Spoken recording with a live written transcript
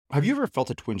Have you ever felt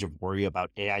a twinge of worry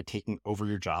about AI taking over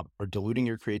your job or diluting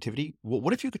your creativity? Well,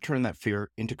 what if you could turn that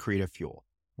fear into creative fuel?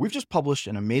 We've just published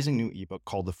an amazing new ebook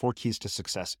called The 4 Keys to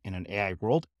Success in an AI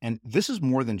World, and this is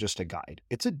more than just a guide.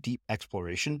 It's a deep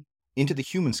exploration into the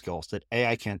human skills that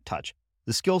AI can't touch,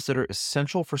 the skills that are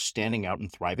essential for standing out and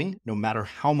thriving, no matter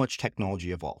how much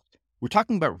technology evolves. We're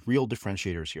talking about real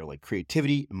differentiators here, like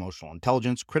creativity, emotional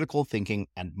intelligence, critical thinking,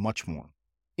 and much more.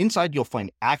 Inside, you'll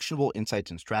find actionable insights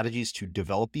and strategies to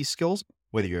develop these skills,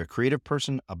 whether you're a creative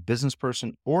person, a business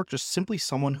person, or just simply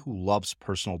someone who loves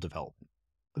personal development.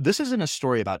 This isn't a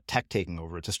story about tech taking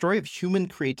over. It's a story of human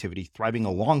creativity thriving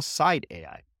alongside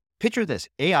AI. Picture this,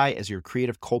 AI as your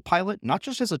creative co-pilot, not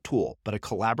just as a tool, but a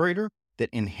collaborator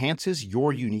that enhances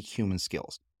your unique human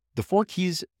skills. The 4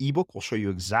 Keys ebook will show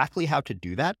you exactly how to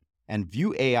do that and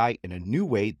view AI in a new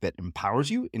way that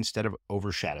empowers you instead of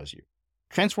overshadows you.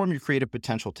 Transform your creative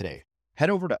potential today. Head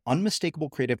over to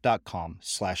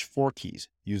unmistakablecreative.com/4keys.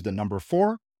 Use the number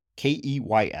 4,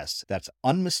 KEYS. That's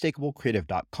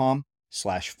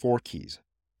unmistakablecreative.com/4keys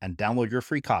and download your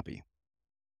free copy.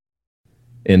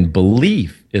 And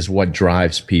belief is what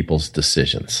drives people's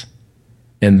decisions.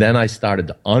 And then I started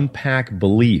to unpack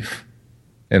belief,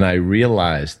 and I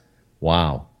realized,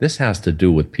 wow, this has to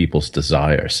do with people's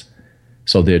desires.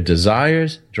 So their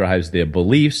desires drives their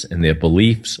beliefs, and their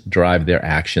beliefs drive their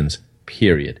actions,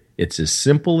 period. It's as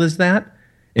simple as that,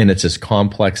 and it's as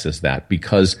complex as that,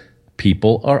 because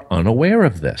people are unaware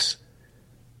of this.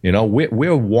 You know,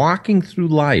 we're walking through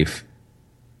life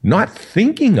not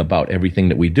thinking about everything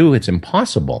that we do. It's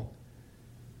impossible.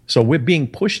 So we're being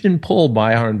pushed and pulled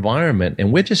by our environment,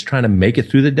 and we're just trying to make it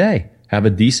through the day, have a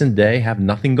decent day, have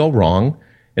nothing go wrong,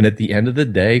 and at the end of the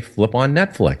day, flip on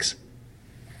Netflix.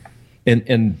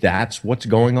 And that's what's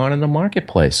going on in the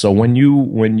marketplace. So when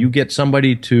you get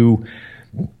somebody to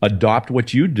adopt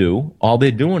what you do, all they're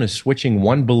doing is switching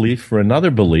one belief for another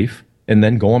belief and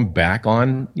then going back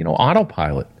on,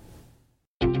 autopilot.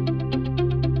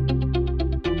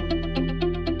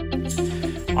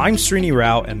 I'm Srini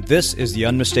Rao, and this is the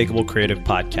Unmistakable Creative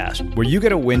Podcast, where you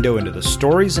get a window into the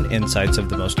stories and insights of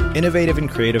the most innovative and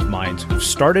creative minds who've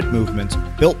started movements,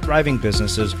 built thriving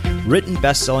businesses, written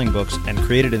best-selling books, and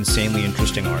created insanely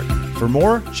interesting art. For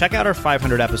more, check out our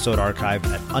 500-episode archive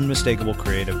at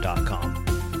unmistakablecreative.com.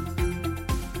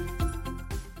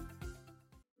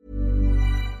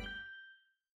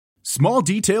 Small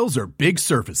details are big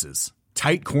surfaces.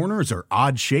 Tight corners are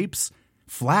odd shapes.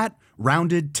 Flat,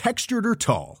 rounded, textured, or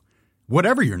tall.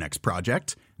 Whatever your next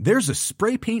project, there's a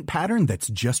spray paint pattern that's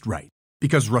just right.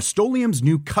 Because Rust-Oleum's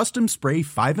new Custom Spray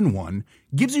 5-in-1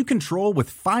 gives you control with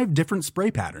 5 different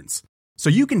spray patterns. So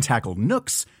you can tackle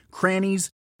nooks,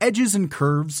 crannies, edges, and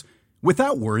curves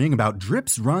without worrying about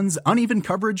drips, runs, uneven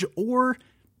coverage, or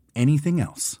anything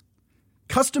else.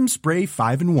 Custom Spray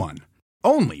 5-in-1.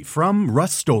 Only from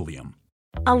Rust-Oleum.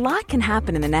 A lot can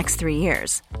happen in the next 3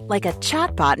 years. Like a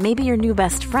chatbot may be your new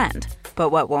best friend. But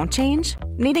what won't change?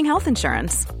 Needing health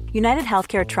insurance. United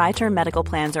Healthcare Tri-Term Medical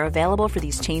Plans are available for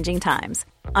these changing times.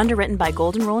 Underwritten by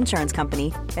Golden Rule Insurance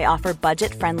Company, they offer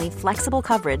budget-friendly, flexible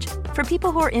coverage for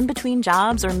people who are in between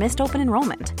jobs or missed open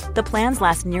enrollment. The plans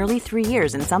last nearly 3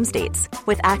 years in some states,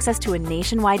 with access to a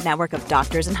nationwide network of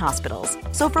doctors and hospitals.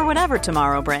 So for whatever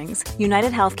tomorrow brings,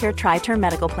 United Healthcare Tri-Term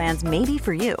Medical Plans may be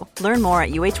for you. Learn more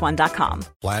at uh1.com.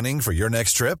 Planning for your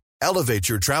next trip? Elevate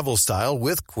your travel style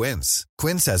with Quince.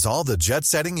 Quince has all the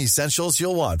jet-setting essentials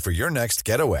you'll want for your next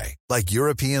getaway, like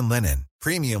European linen,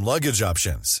 premium luggage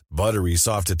options, buttery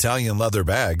soft Italian leather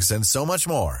bags, and so much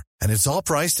more. And it's all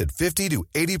priced at 50 to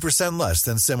 80% less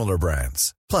than similar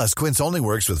brands. Plus, Quince only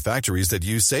works with factories that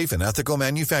use safe and ethical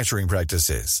manufacturing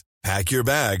practices. Pack your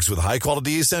bags with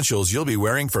high-quality essentials you'll be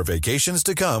wearing for vacations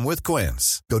to come with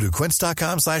Quince. Go to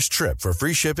quince.com/trip for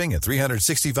free shipping and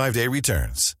 365-day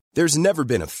returns. There's never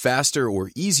been a faster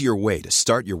or easier way to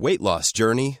start your weight loss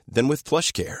journey than with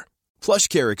PlushCare.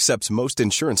 PlushCare accepts most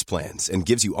insurance plans and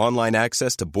gives you online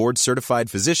access to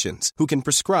board-certified physicians who can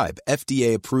prescribe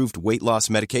FDA-approved weight loss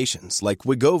medications like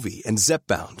Wegovy and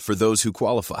Zepbound for those who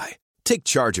qualify. Take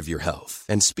charge of your health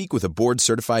and speak with a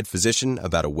board-certified physician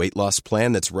about a weight loss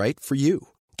plan that's right for you.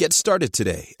 Get started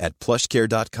today at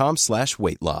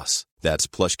plushcare.com/weight loss. That's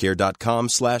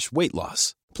plushcare.com/weight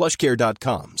loss.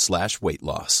 plushcare.com/weight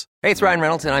loss. Hey, it's Ryan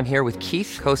Reynolds, and I'm here with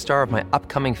Keith, co-star of my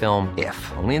upcoming film,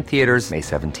 If, only in theaters May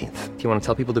 17th. Do you want to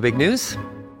tell people the big news?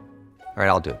 All right,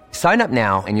 I'll do it. Sign up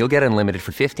now and you'll get unlimited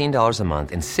for $15 a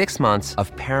month and 6 months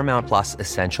of Paramount Plus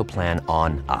Essential Plan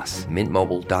on us.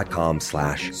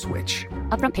 MintMobile.com/switch.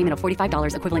 Upfront payment of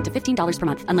 $45 equivalent to $15 per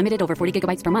month. Unlimited over 40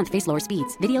 gigabytes per month. Face lower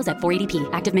speeds. Videos at 480p.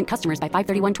 Active Mint customers by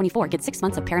 531.24 get 6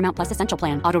 months of Paramount Plus Essential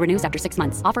Plan. Auto renews after 6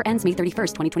 months. Offer ends May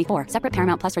 31st, 2024. Separate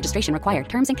Paramount Plus registration required.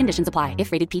 Terms and conditions apply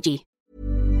if rated PG.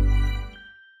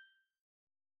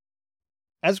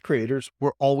 As creators,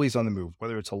 we're always on the move.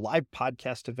 Whether it's a live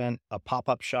podcast event, a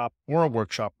pop-up shop, or a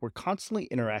workshop, we're constantly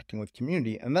interacting with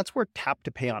community, and that's where Tap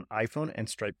to Pay on iPhone and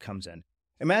Stripe comes in.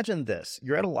 Imagine this.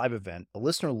 You're at a live event, a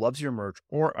listener loves your merch,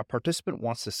 or a participant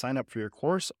wants to sign up for your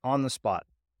course on the spot.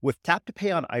 With Tap to Pay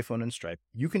on iPhone and Stripe,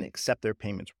 you can accept their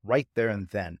payments right there and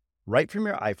then, right from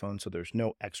your iPhone, so there's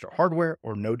no extra hardware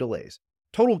or no delays.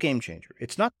 Total game changer.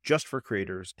 It's not just for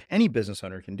creators. Any business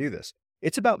owner can do this.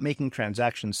 It's about making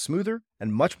transactions smoother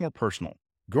and much more personal,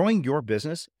 growing your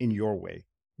business in your way.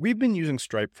 We've been using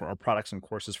Stripe for our products and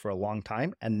courses for a long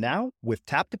time, and now with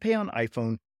Tap to Pay on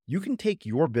iPhone, you can take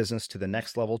your business to the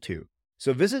next level too.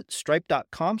 So visit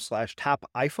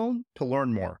stripe.com/tapiphone to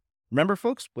learn more. Remember,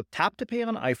 folks, with Tap to Pay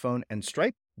on iPhone and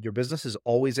Stripe, your business is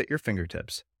always at your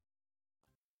fingertips.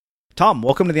 Tom,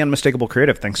 welcome to the Unmistakable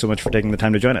Creative. Thanks so much for taking the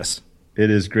time to join us. It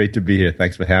is great to be here.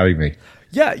 Thanks for having me.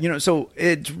 Yeah, so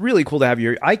it's really cool to have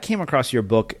you. I came across your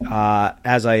book,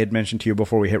 as I had mentioned to you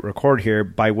before we hit record here,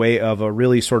 by way of a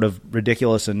really sort of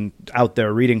ridiculous and out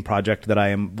there reading project that I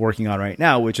am working on right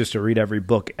now, which is to read every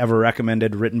book ever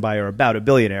recommended, written by or about a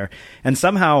billionaire. And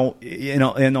somehow,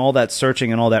 in all that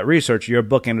searching and all that research, your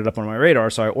book ended up on my radar,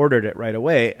 so I ordered it right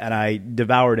away, and I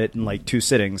devoured it in like 2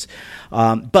 sittings.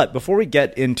 But before we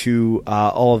get into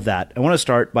all of that, I want to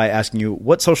start by asking you,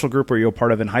 what social group were you a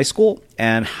part of in high school,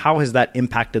 and how has that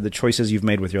impacted the choices you've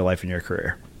made with your life and your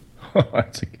career?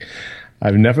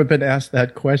 I've never been asked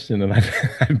that question, and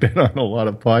I've been on a lot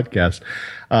of podcasts.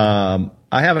 I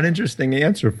have an interesting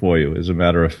answer for you, as a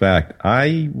matter of fact.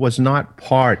 I was not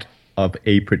part of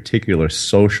a particular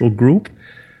social group.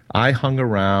 I hung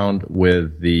around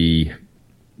with the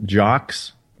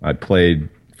jocks. I played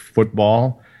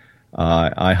football.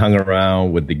 I hung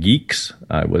around with the geeks.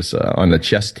 I was on the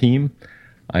chess team.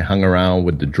 I hung around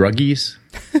with the druggies.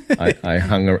 I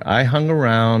hung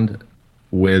around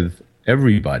with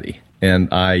everybody, and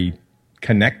I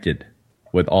connected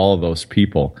with all of those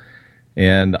people.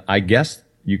 And I guess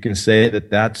you can say that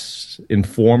that's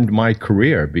informed my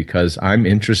career, because I'm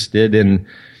interested in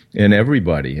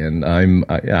everybody, and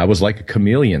I was like a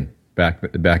chameleon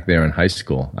back there in high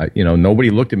school. Nobody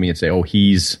looked at me and say, "Oh,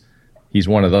 he's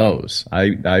one of those."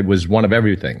 I was one of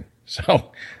everything.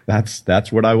 So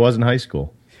that's what I was in high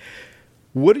school.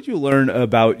 What did you learn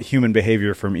about human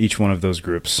behavior from each one of those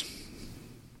groups?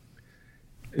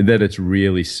 That it's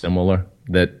really similar,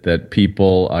 that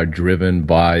people are driven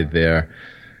by their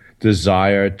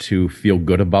desire to feel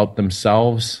good about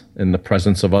themselves in the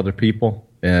presence of other people,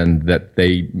 and that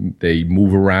they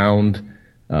move around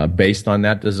based on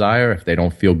that desire. If they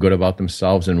don't feel good about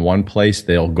themselves in one place,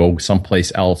 they'll go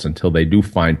someplace else until they do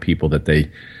find people that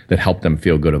help them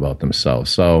feel good about themselves.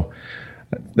 So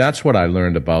that's what I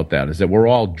learned about that, is that we're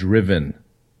all driven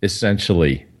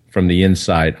essentially from the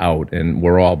inside out, and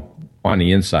we're all on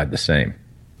the inside the same.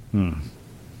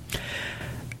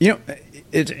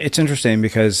 It's interesting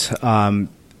because I've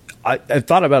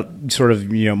thought about sort of,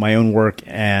 my own work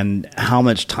and how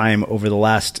much time over the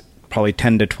last probably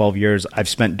 10 to 12 years I've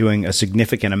spent doing a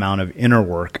significant amount of inner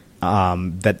work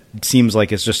that seems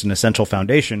like it's just an essential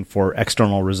foundation for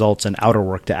external results and outer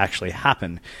work to actually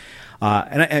happen.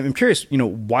 And I'm curious,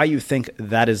 why you think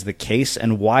that is the case,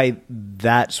 and why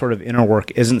that sort of inner work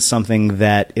isn't something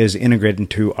that is integrated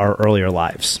into our earlier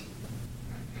lives.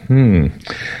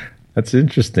 That's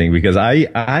interesting, because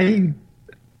I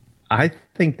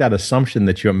think that assumption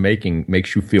that you're making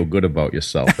makes you feel good about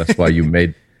yourself. That's why you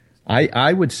made.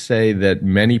 I would say that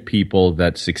many people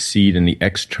that succeed in the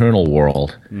external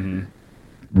world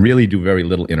really do very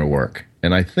little inner work.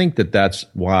 And I think that that's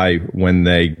why when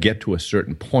they get to a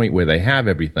certain point where they have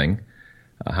everything,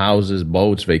 houses,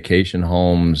 boats, vacation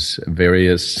homes,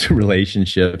 various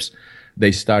relationships,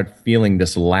 they start feeling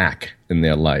this lack in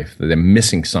their life, that they're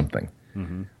missing something.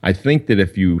 I think that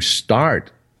if you start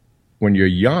when you're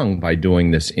young by doing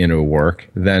this inner work,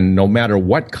 then no matter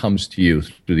what comes to you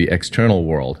through the external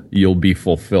world, you'll be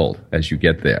fulfilled as you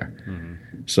get there.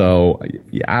 So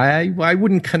I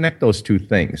wouldn't connect those two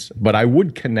things, but I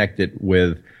would connect it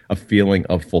with a feeling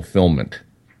of fulfillment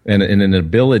and an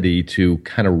ability to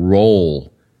kind of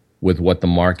roll with what the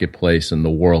marketplace and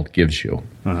the world gives you.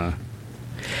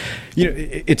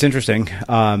 It's interesting.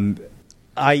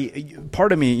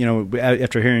 Part of me,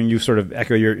 after hearing you sort of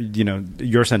echo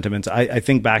your sentiments, I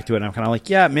think back to it and I'm kind of like,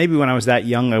 yeah, maybe when I was that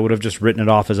young, I would have just written it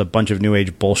off as a bunch of new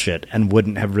age bullshit and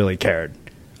wouldn't have really cared.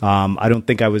 I don't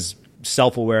think I was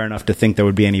self-aware enough to think there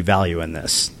would be any value in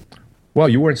this. Well,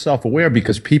 you weren't self-aware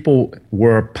because people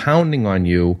were pounding on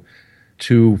you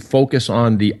to focus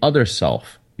on the other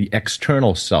self, the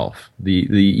external self, the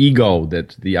ego,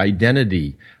 the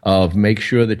identity of make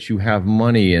sure that you have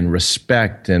money and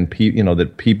respect and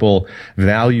that people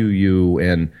value you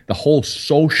and the whole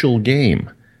social game.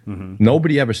 Mm-hmm.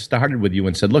 Nobody ever started with you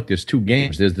and said, look, there's two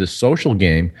games. There's this social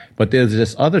game, but there's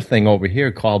this other thing over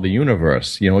here called the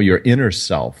universe, your inner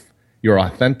self, your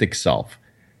authentic self.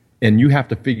 And you have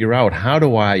to figure out, how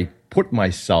do I put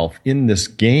myself in this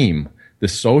game, the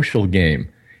social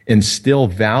game, and still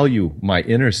value my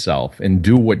inner self and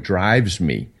do what drives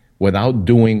me without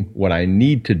doing what I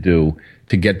need to do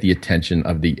to get the attention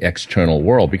of the external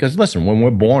world. Because listen, when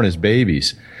we're born as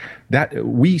babies, that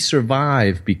we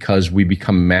survive because we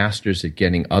become masters at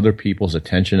getting other people's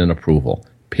attention and approval,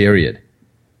 period.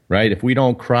 Right? If we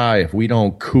don't cry, if we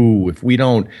don't coo, if we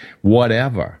don't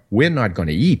whatever, we're not going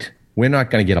to eat. We're not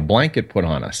going to get a blanket put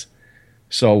on us.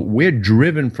 So we're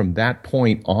driven from that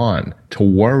point on to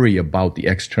worry about the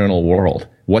external world,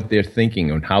 what they're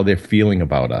thinking and how they're feeling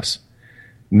about us.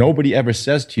 Nobody ever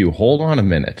says to you, hold on a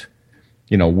minute.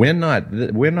 We're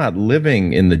not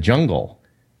living in the jungle.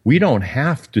 We don't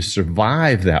have to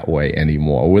survive that way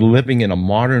anymore. We're living in a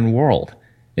modern world.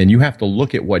 And you have to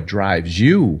look at what drives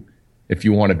you if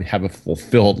you want to have a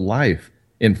fulfilled life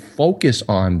and focus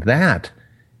on that.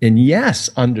 And yes,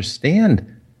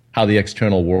 understand how the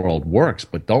external world works,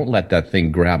 but don't let that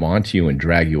thing grab onto you and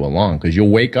drag you along, because you'll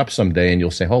wake up someday and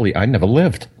you'll say, holy, I never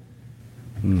lived.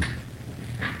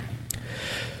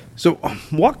 So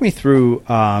walk me through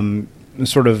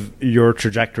sort of your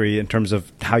trajectory in terms of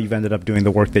how you've ended up doing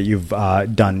the work that you've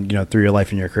done, through your life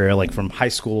and your career, like from high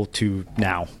school to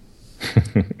now.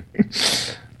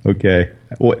 Okay.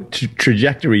 What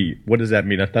trajectory? What does that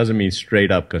mean? That doesn't mean straight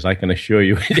up, because I can assure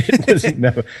you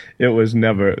it was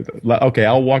never. Okay,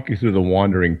 I'll walk you through the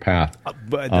wandering path.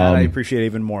 But that I appreciate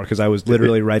even more, because I was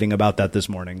literally writing about that this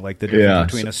morning, like the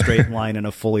difference between a straight line and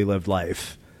a fully lived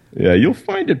life. Yeah, you'll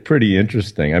find it pretty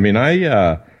interesting. I mean,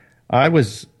 I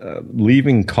was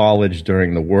leaving college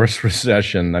during the worst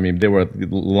recession. I mean, there were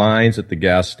lines at the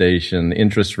gas station.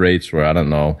 Interest rates were, I don't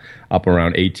know, up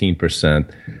around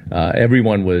 18%.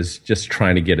 Everyone was just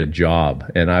trying to get a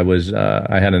job. And I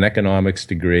had an economics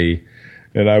degree,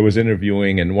 and I was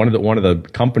interviewing. And one of the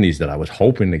companies that I was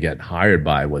hoping to get hired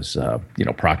by was,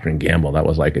 Procter and Gamble. That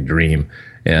was like a dream.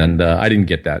 And I didn't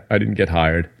get that. I didn't get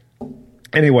hired.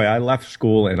 Anyway, I left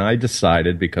school, and I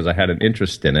decided, because I had an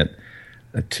interest in it,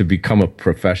 to become a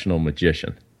professional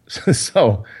magician.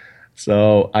 So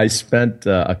I spent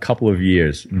a couple of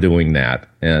years doing that,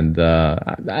 and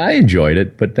I enjoyed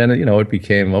it. But then, it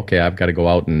became, okay, I've got to go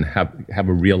out and have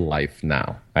a real life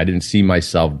now. I didn't see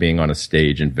myself being on a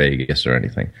stage in Vegas or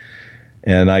anything.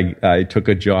 And I took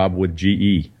a job with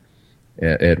GE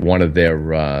at one of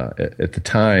their, at the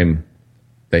time,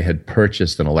 they had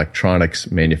purchased an electronics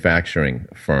manufacturing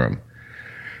firm.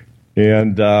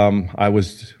 And I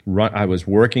was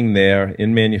working there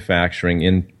in manufacturing,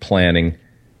 in planning,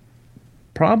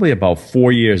 probably about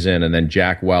 4 years in, and then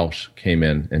Jack Welch came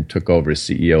in and took over as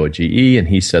CEO of GE, and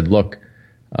he said, look,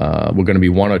 we're going to be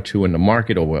one or two in the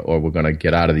market, or we're going to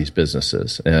get out of these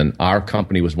businesses. And our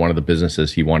company was one of the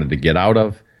businesses he wanted to get out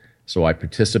of. So I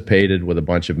participated with a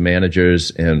bunch of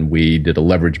managers, and we did a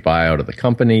leverage buyout of the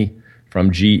company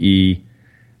from GE.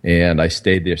 And I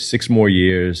stayed there 6 more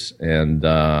years, and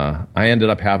I ended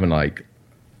up having like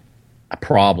a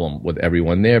problem with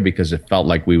everyone there, because it felt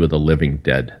like we were the living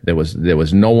dead. There was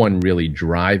no one really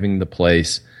driving the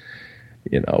place.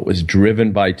 It was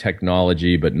driven by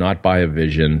technology, but not by a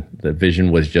vision. The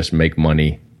vision was just make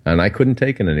money, and I couldn't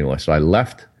take it anymore. So I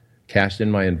left, cashed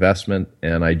in my investment,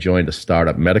 and I joined a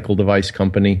startup medical device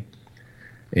company.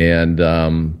 And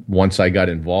once I got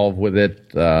involved with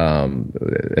it,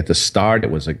 at the start,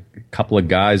 it was a couple of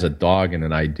guys, a dog, and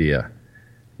an idea.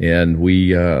 And we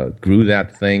grew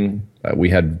that thing. We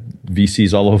had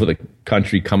VCs all over the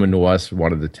country coming to us,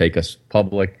 wanted to take us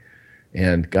public.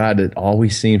 And God, it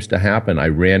always seems to happen. I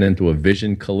ran into a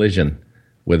vision collision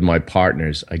with my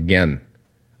partners again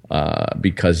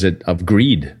because of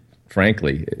greed,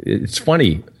 frankly. It's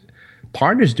funny.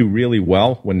 Partners do really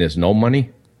well when there's no money.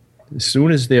 As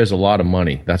soon as there's a lot of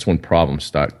money, that's when problems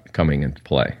start coming into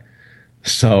play.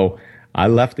 So I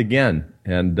left again,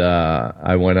 and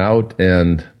I went out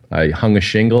and I hung a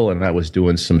shingle, and I was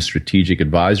doing some strategic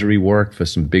advisory work for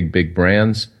some big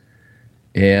brands.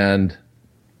 And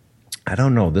I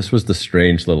don't know. This was the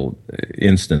strange little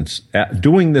instance.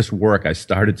 Doing this work, I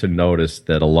started to notice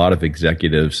that a lot of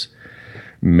executives,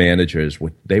 managers,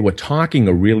 they were talking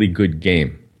a really good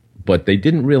game, but they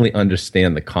didn't really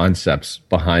understand the concepts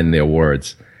behind their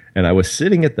words. And I was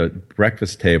sitting at the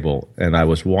breakfast table, and I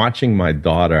was watching my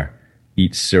daughter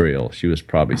eat cereal. She was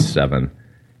probably 7,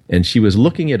 and she was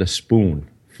looking at a spoon,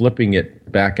 flipping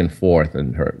it back and forth,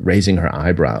 and raising her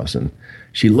eyebrows. And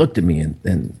she looked at me,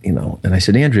 and I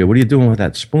said, "Andrea, what are you doing with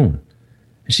that spoon?"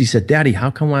 And she said, "Daddy,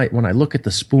 how come when I look at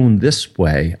the spoon this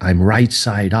way, I'm right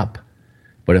side up,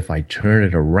 but if I turn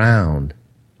it around,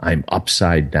 I'm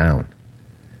upside down?"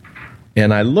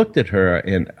 And I looked at her,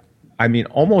 and I mean,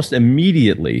 almost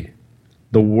immediately,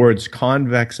 the words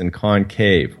convex and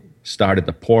concave started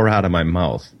to pour out of my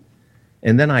mouth.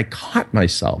 And then I caught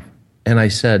myself, and I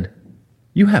said,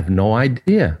 "You have no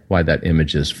idea why that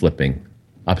image is flipping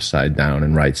upside down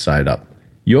and right side up.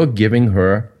 You're giving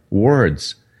her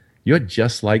words. You're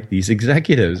just like these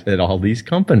executives at all these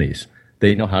companies.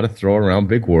 They know how to throw around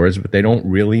big words, but they don't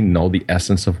really know the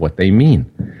essence of what they mean."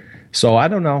 So I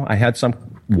don't know. I had some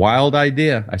wild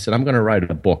idea. I said, I'm going to write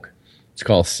a book. It's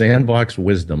called Sandbox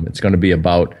Wisdom. It's going to be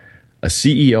about a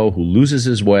CEO who loses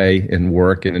his way in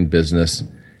work and in business,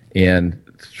 and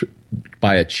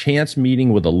by a chance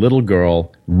meeting with a little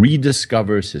girl,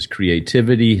 rediscovers his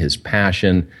creativity, his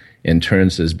passion, and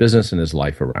turns his business and his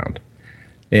life around.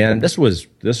 And this was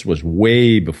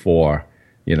way before,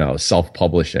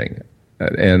 self-publishing.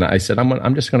 And I said,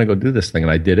 I'm just going to go do this thing.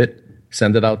 And I did it,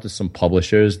 send it out to some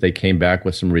publishers. They came back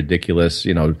with some ridiculous,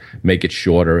 make it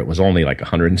shorter. It was only like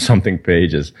 100 and something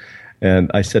pages.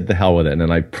 And I said, the hell with it.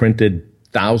 And I printed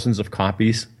thousands of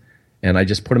copies, and I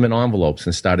just put them in envelopes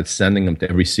and started sending them to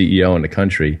every CEO in the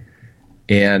country.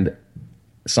 And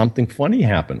something funny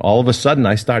happened. All of a sudden,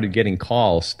 I started getting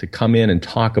calls to come in and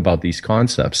talk about these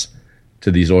concepts to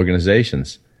these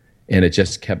organizations. And it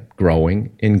just kept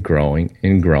growing and growing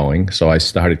and growing. So I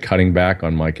started cutting back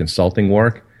on my consulting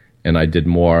work, and I did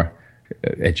more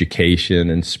education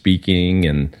and speaking,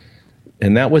 and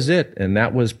that was it. And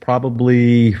that was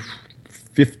probably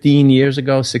 15 years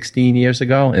ago, 16 years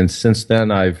ago. And since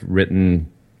then, I've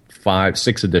written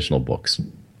 6 additional books.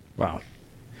 Wow.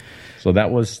 So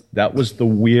that was the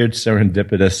weird,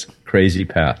 serendipitous, crazy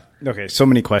path. Okay, so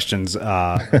many questions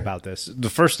about this. The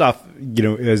first off,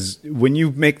 is when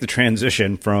you make the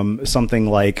transition from something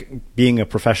like being a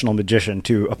professional magician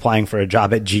to applying for a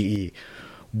job at GE,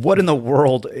 what in the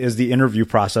world is the interview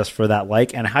process for that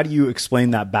like, and how do you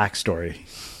explain that backstory?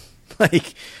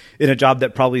 Like, in a job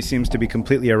that probably seems to be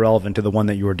completely irrelevant to the one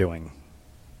that you were doing.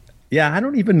 Yeah, I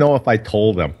don't even know if I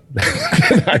told them.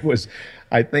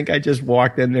 I think I just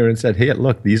walked in there and said, "Hey,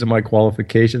 look, these are my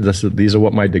qualifications. These are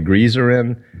what my degrees are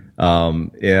in."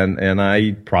 And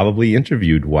I probably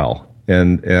interviewed well.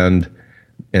 And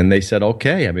they said,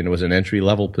 okay. I mean, it was an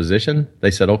entry-level position.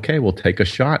 They said, okay, we'll take a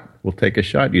shot.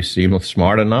 You seem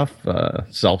smart enough,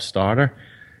 self-starter.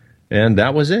 And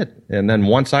that was it. And then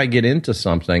once I get into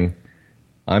something,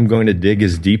 I'm going to dig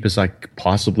as deep as I could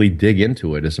possibly dig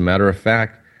into it. As a matter of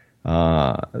fact,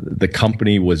 the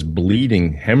company was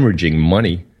bleeding, hemorrhaging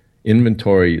money.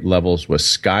 Inventory levels were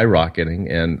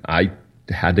skyrocketing, and I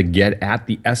had to get at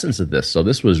the essence of this. So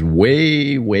this was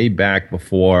way, way back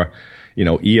before,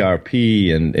 ERP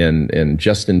and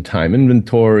just-in-time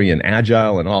inventory and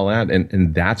agile and all that.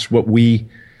 And that's what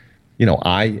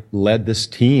I led this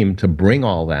team to bring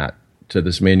all that to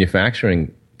this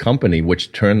manufacturing company,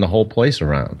 which turned the whole place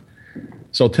around.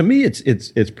 So to me,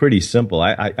 it's pretty simple.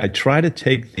 I try to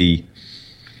take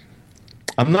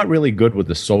I'm not really good with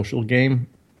the social game,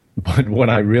 but what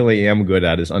I really am good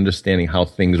at is understanding how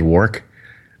things work.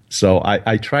 So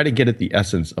I try to get at the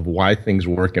essence of why things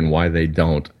work and why they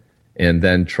don't, and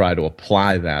then try to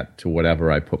apply that to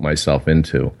whatever I put myself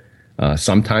into.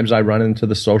 Sometimes I run into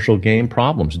the social game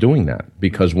problems doing that,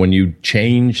 because when you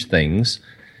change things,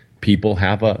 people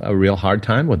have a real hard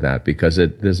time with that, because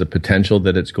there's a potential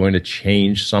that it's going to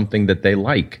change something that they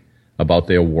like about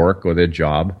their work or their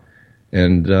job.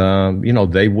 And,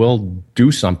 they will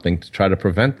do something to try to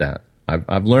prevent that.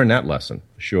 I've learned that lesson,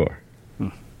 for sure.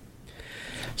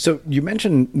 So you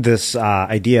mentioned this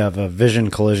idea of a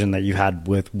vision collision that you had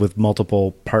with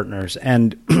multiple partners.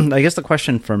 And I guess the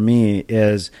question for me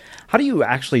is, how do you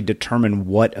actually determine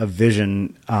what a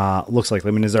vision looks like?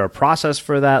 I mean, is there a process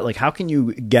for that? Like, how can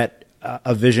you get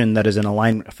a vision that is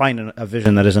find a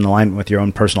vision that is in alignment with your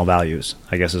own personal values,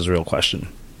 I guess is a real question.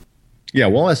 Yeah,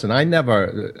 well, listen, I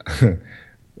never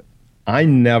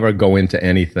go into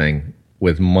anything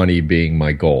with money being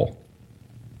my goal.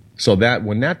 So that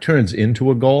when that turns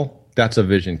into a goal, that's a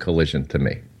vision collision to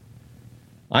me.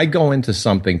 I go into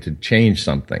something to change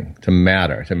something, to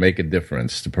matter, to make a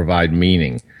difference, to provide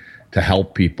meaning, to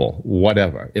help people,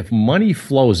 whatever. If money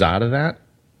flows out of that,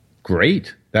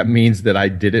 great. That means that I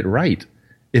did it right.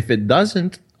 If it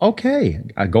doesn't, okay,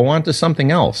 I go on to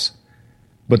something else.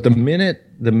 But the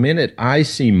minute I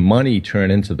see money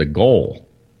turn into the goal,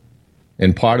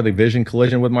 and part of the vision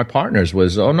collision with my partners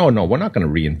was, oh, no, we're not going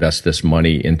to reinvest this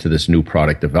money into this new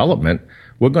product development.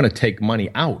 We're going to take money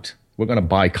out. We're going to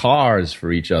buy cars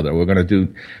for each other. We're going to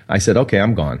do. I said, okay,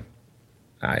 I'm gone.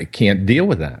 I can't deal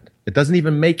with that. It doesn't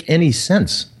even make any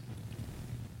sense.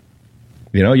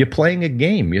 You know, you're playing a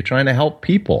game. You're trying to help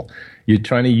people. You're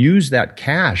trying to use that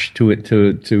cash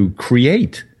to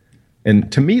create.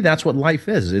 And to me, that's what life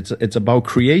is. It's about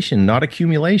creation, not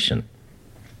accumulation.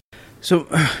 So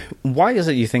why is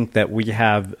it you think that we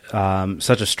have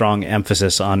such a strong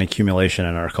emphasis on accumulation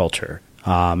in our culture?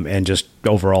 And just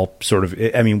overall sort of,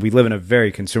 I mean, we live in a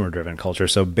very consumer-driven culture.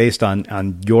 So based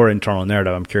on your internal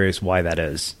narrative, I'm curious why that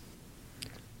is.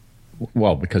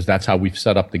 Well, because that's how we've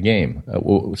set up the game.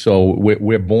 So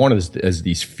we're born as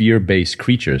these fear-based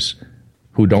creatures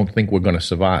who don't think we're going to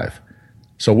survive.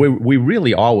 So we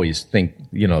really always think,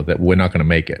 you know, that we're not going to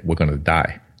make it. We're going to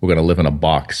die. We're going to live in a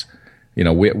box. You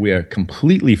know, we're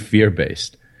completely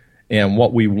fear-based. And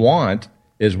what we want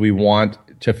is we want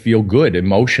to feel good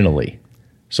emotionally.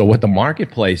 So what the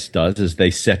marketplace does is they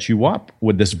set you up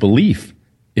with this belief.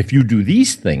 If you do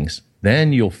these things,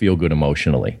 then you'll feel good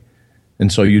emotionally.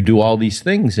 And so you do all these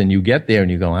things and you get there and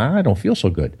you go, I don't feel so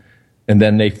good. And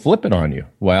then they flip it on you.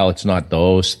 Well, it's not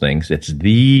those things. It's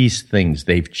these things.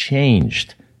 They've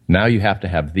changed. Now you have to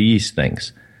have these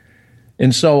things.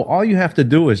 And so all you have to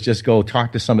do is just go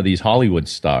talk to some of these Hollywood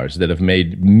stars that have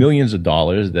made millions of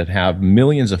dollars, that have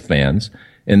millions of fans,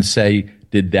 and say,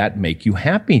 did that make you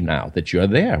happy now that you're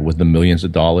there with the millions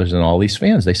of dollars and all these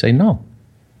fans? They say no.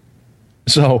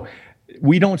 So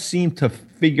we don't seem to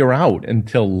figure out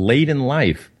until late in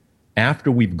life,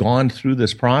 after we've gone through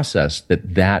this process,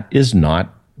 that is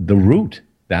not the route.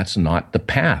 That's not the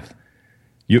path.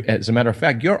 As a matter of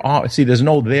fact, there's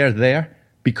no there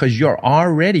because you're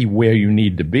already where you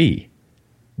need to be.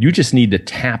 You just need to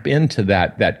tap into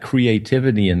that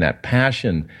creativity and that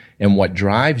passion and what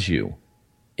drives you,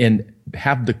 and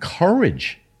have the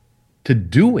courage to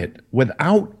do it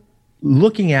without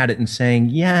looking at it and saying,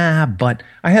 yeah, but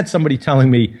I had somebody telling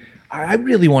me, I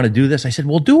really want to do this. I said,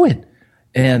 well, do it.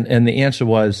 And the answer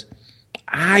was,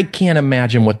 I can't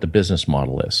imagine what the business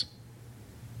model is.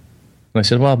 And I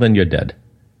said, well, then you're dead.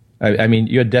 I mean,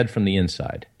 you're dead from the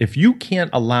inside. If you can't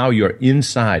allow your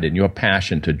inside and your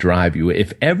passion to drive you,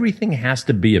 if everything has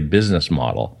to be a business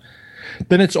model,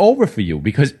 then it's over for you,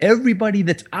 because everybody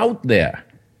that's out there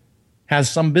has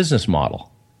some business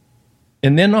model,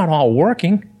 and they're not all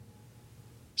working.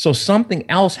 So something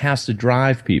else has to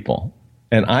drive people.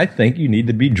 And I think you need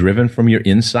to be driven from your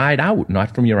inside out,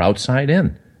 not from your outside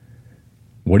in.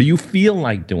 What do you feel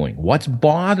like doing? What's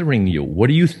bothering you? What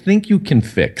do you think you can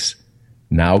fix?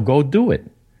 Now go do it.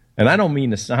 And I don't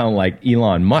mean to sound like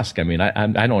Elon Musk. I mean,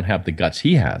 I don't have the guts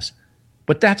he has.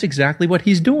 But that's exactly what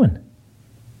he's doing.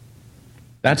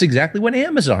 That's exactly what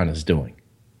Amazon is doing.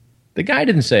 The guy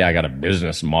didn't say, I got a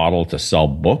business model to sell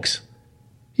books.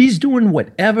 He's doing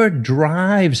whatever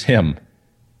drives him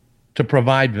to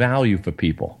provide value for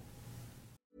people.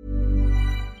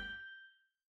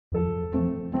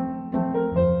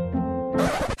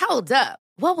 Hold up.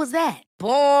 What was that?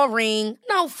 Boring.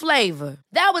 No flavor.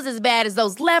 That was as bad as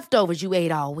those leftovers you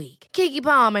ate all week. Keke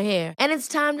Palmer here. And it's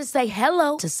time to say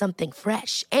hello to something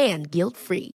fresh and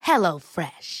guilt-free. Hello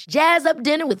Fresh. Jazz up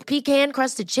dinner with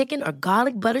pecan-crusted chicken or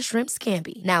garlic butter shrimp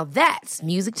scampi. Now that's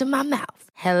music to my mouth.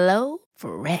 Hello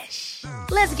Fresh.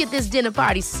 Let's get this dinner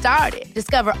party started.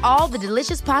 Discover all the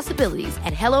delicious possibilities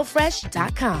at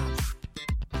HelloFresh.com.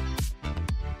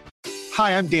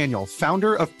 Hi, I'm Daniel,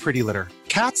 founder of Pretty Litter.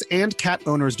 Cats and cat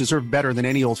owners deserve better than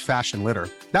any old-fashioned litter.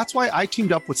 That's why I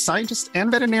teamed up with scientists and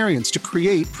veterinarians to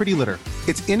create Pretty Litter.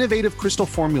 Its innovative crystal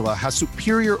formula has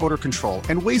superior odor control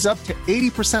and weighs up to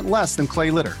 80% less than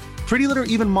clay litter. Pretty Litter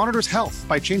even monitors health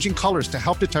by changing colors to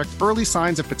help detect early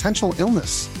signs of potential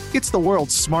illness. It's the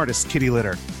world's smartest kitty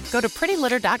litter. Go to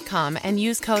prettylitter.com and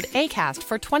use code ACAST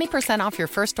for 20% off your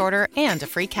first order and a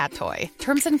free cat toy.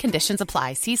 Terms and conditions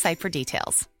apply. See site for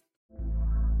details.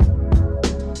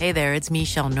 Hey there, it's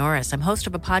Michelle Norris. I'm host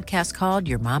of a podcast called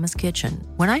Your Mama's Kitchen.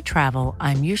 When I travel,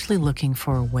 I'm usually looking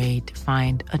for a way to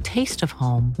find a taste of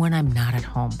home when I'm not at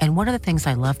home. And one of the things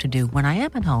I love to do when I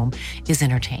am at home is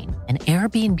entertain. And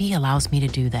Airbnb allows me to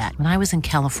do that. When I was in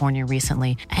California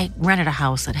recently, I rented a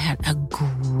house that had a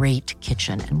great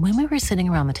kitchen. And when we were sitting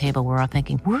around the table, we're all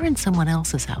thinking, we're in someone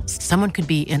else's house. Someone could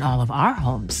be in all of our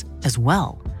homes as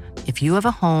well. If you have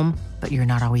a home, but you're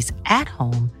not always at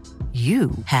home,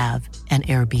 you have an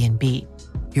Airbnb.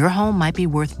 Your home might be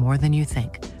worth more than you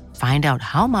think. Find out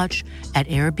how much at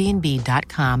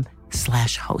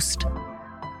airbnb.com/host.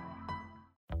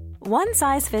 One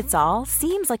size fits all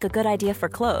seems like a good idea for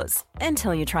clothes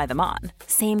until you try them on.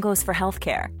 Same goes for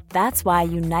healthcare. That's why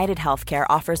United Healthcare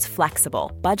offers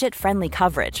flexible, budget-friendly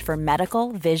coverage for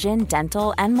medical, vision,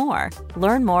 dental, and more.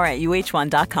 Learn more at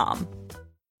uh1.com.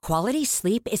 Quality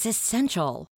sleep is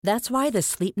essential. That's why the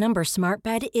Sleep Number Smart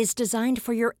Bed is designed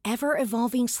for your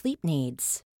ever-evolving sleep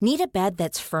needs. Need a bed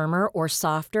that's firmer or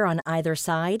softer on either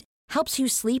side? Helps you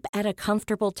sleep at a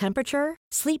comfortable temperature?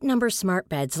 Sleep Number Smart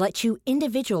Beds let you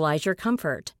individualize your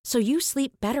comfort, so you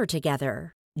sleep better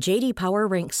together. J.D. Power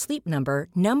ranks Sleep Number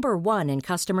number 1 in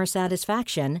customer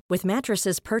satisfaction with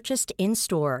mattresses purchased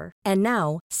in-store. And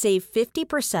now, save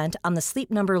 50% on the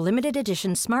Sleep Number Limited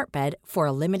Edition Smart Bed for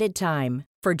a limited time.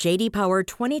 For J.D. Power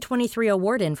 2023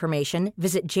 award information,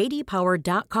 visit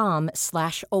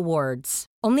jdpower.com/awards.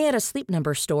 Only at a Sleep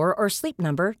Number store or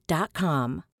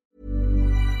sleepnumber.com.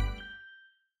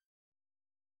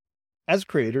 As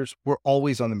creators, we're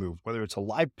always on the move. Whether it's a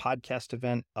live podcast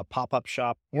event, a pop-up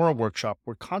shop, or a workshop,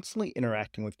 we're constantly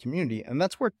interacting with community, and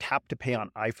that's where Tap to Pay on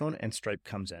iPhone and Stripe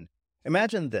comes in.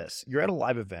 Imagine this. You're at a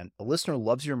live event, a listener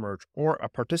loves your merch, or a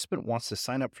participant wants to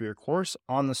sign up for your course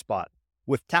on the spot.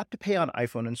 With Tap to Pay on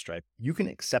iPhone and Stripe, you can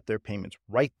accept their payments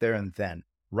right there and then,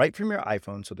 right from your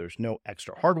iPhone, so there's no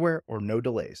extra hardware or no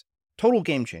delays. Total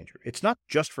game changer. It's not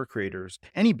just for creators.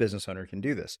 Any business owner can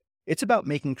do this. It's about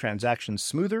making transactions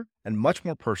smoother and much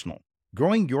more personal,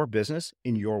 growing your business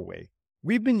in your way.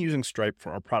 We've been using Stripe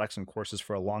for our products and courses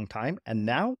for a long time, and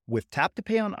now with Tap to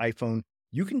Pay on iPhone,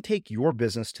 you can take your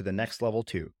business to the next level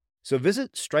too. So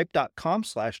visit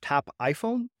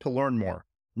stripe.com/tapiphone to learn more.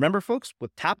 Remember, folks,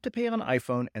 with Tap to Pay on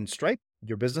iPhone and Stripe,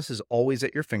 your business is always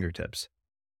at your fingertips.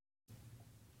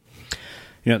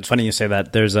 You know, it's funny you say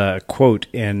that. There's a quote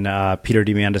in Peter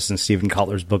Diamandis and Stephen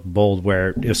Kotler's book, Bold, where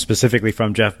it was specifically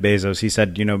from Jeff Bezos. He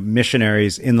said, you know,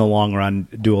 missionaries in the long run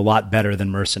do a lot better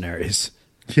than mercenaries.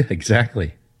 Yeah,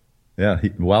 exactly. Yeah,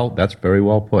 well, that's very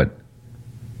well put.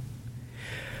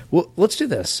 Well, let's do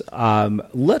this.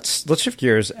 Let's shift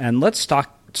gears and let's start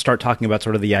talking about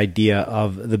sort of the idea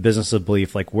of the business of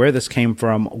belief, like where this came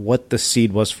from, what the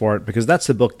seed was for it, because that's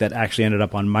the book that actually ended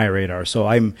up on my radar. So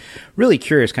I'm really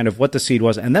curious kind of what the seed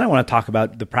was. And then I want to talk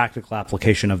about the practical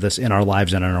application of this in our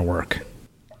lives and in our work.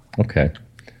 Okay.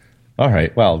 All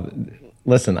right. Well,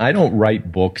 listen, I don't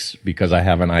write books because I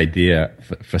have an idea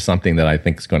for something that I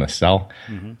think is going to sell.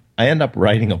 Mm-hmm. I end up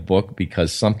writing a book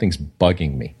because something's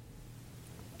bugging me.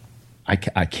 I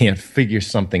can't figure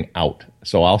something out.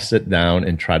 So I'll sit down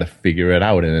and try to figure it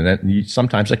out. And then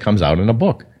sometimes it comes out in a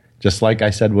book. Just like I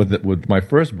said with my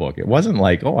first book. It wasn't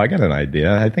like, oh, I got an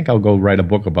idea. I think I'll go write a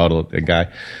book about a guy.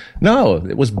 No,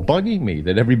 it was bugging me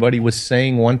that everybody was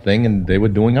saying one thing and they were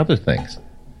doing other things.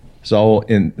 So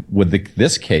with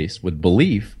this case, with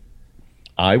belief,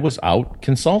 I was out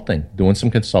consulting, doing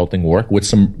some consulting work with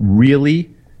some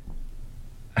really,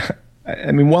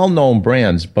 well-known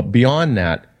brands. But beyond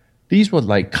that, these were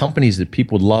like companies that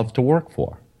people would love to work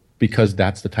for because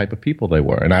that's the type of people they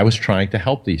were. And I was trying to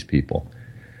help these people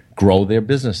grow their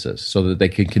businesses so that they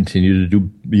could continue to do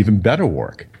even better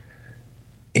work.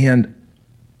 And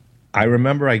I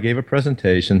remember I gave a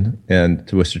presentation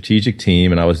to a strategic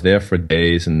team, and I was there for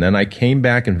days. And then I came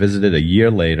back and visited a year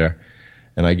later,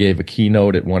 and I gave a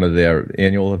keynote at one of their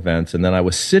annual events. And then I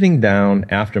was sitting down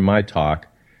after my talk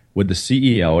with the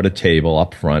CEO at a table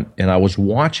up front, and I was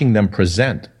watching them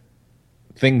present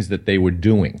things that they were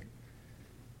doing.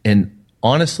 And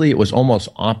honestly, it was almost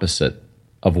opposite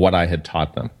of what I had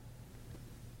taught them.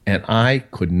 And I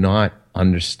could not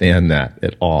understand that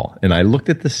at all. And I looked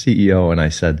at the CEO and I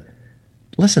said,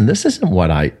 listen, this isn't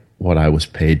what I was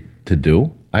paid to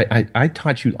do. I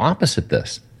taught you opposite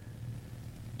this.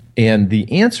 And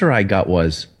the answer I got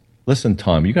was, listen,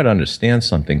 Tom, you got to understand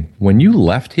something. When you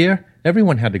left here,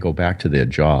 everyone had to go back to their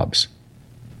jobs.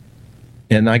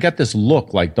 And I got this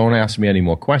look like, don't ask me any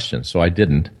more questions. So I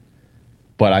didn't.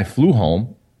 But I flew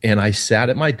home and I sat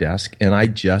at my desk and I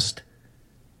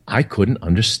couldn't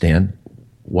understand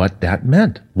what that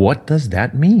meant. What does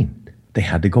that mean? They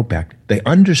had to go back. They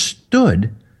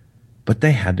understood, but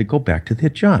they had to go back to their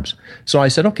jobs. So I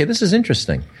said, okay, this is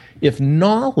interesting. If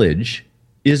knowledge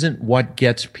isn't what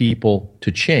gets people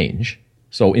to change,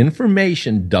 so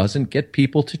information doesn't get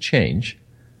people to change,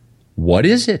 what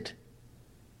is it?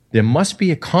 There must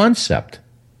be a concept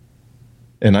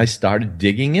And I started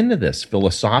digging into this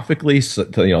philosophically,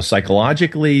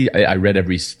 psychologically. I read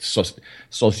every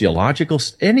sociological,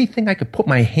 anything I could put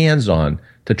my hands on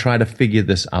to try to figure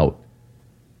this out.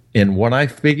 And what I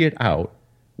figured out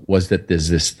was that there's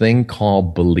this thing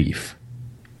called belief.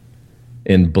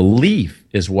 And belief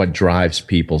is what drives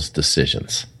people's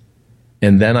decisions.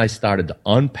 And then I started to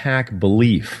unpack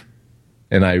belief,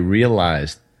 and I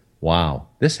realized, wow,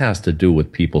 this has to do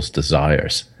with people's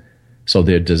desires. So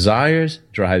their desires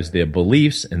drives their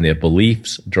beliefs, and their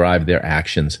beliefs drive their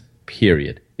actions,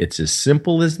 period. It's as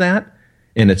simple as that,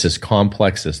 and it's as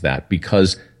complex as that,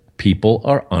 because people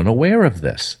are unaware of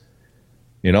this.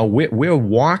 You know, we're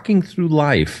walking through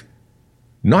life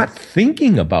not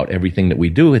thinking about everything that we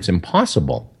do. It's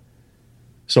impossible.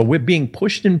 So we're being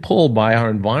pushed and pulled by our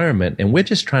environment, and we're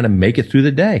just trying to make it through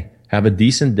the day, have a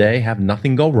decent day, have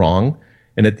nothing go wrong,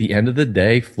 and at the end of the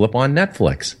day, flip on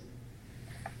Netflix.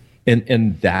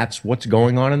 And that's what's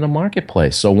going on in the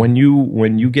marketplace. So when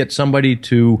you get somebody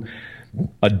to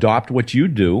adopt what you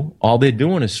do, all they're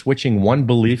doing is switching one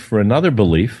belief for another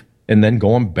belief and then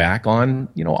going back on,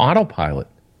 autopilot.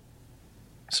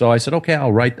 So I said, okay,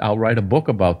 I'll write a book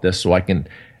about this so I can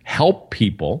help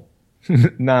people.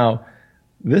 Now,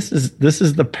 this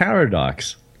is the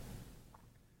paradox.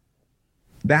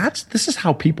 This is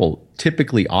how people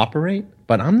typically operate,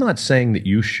 but I'm not saying that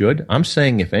you should. I'm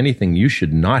saying, if anything, you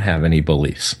should not have any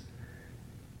beliefs.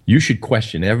 You should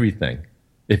question everything,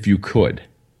 if you could,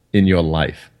 in your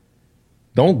life.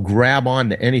 Don't grab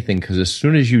on to anything, because as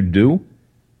soon as you do,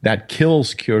 that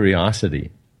kills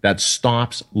curiosity. That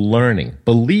stops learning.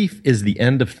 Belief is the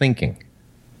end of thinking.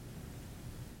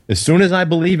 As soon as I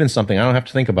believe in something, I don't have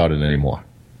to think about it anymore.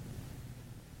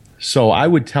 So I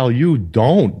would tell you,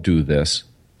 don't do this,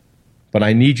 but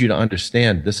I need you to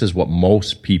understand this is what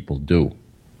most people do.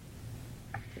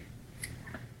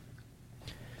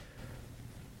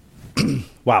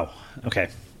 Wow. Okay.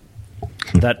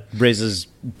 That raises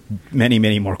many,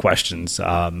 many more questions.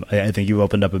 I think you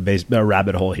opened up a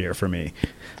rabbit hole here for me.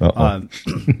 The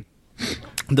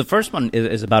first one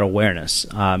is about awareness.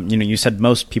 You said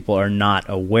most people are not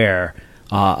aware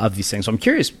of these things. So I'm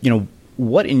curious,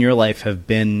 what in your life have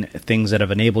been things that have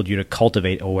enabled you to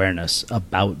cultivate awareness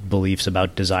about beliefs,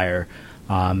 about desire,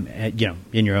 in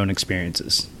your own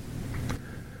experiences?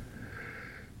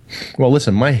 Well,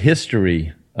 listen, my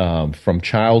history from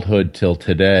childhood till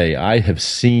today, I have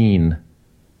seen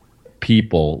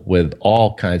people with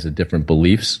all kinds of different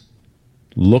beliefs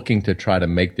looking to try to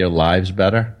make their lives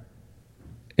better.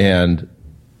 And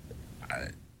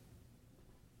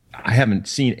I haven't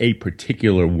seen a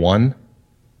particular one,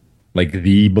 like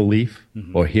the belief,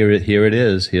 or here it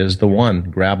is, here's the one,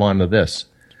 grab onto this.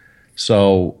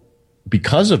 So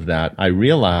because of that, I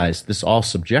realized this is all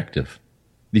subjective.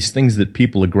 These things that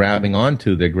people are grabbing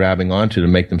onto, they're grabbing onto to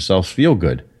make themselves feel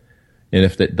good. And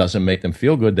if that doesn't make them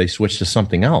feel good, they switch to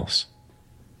something else.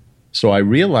 So I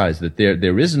realized that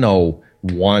there is no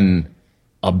one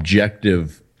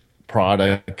objective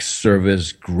product,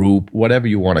 service, group, whatever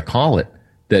you want to call it,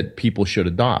 that people should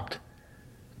adopt.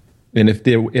 And if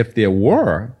there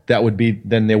were,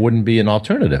 then there wouldn't be an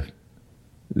alternative.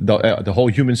 The whole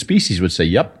human species would say,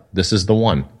 yep, this is the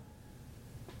one.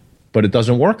 But it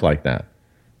doesn't work like that.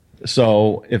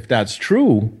 So if that's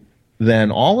true, then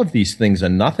all of these things are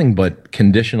nothing but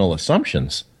conditional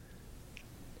assumptions.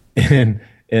 And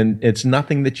it's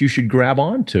nothing that you should grab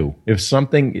onto. If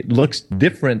something looks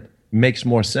different, makes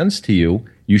more sense to you,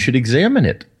 you should examine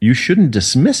it. You shouldn't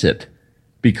dismiss it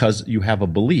because you have a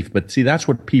belief. But see, that's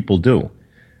what people do.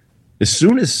 As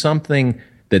soon as something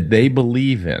that they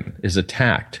believe in is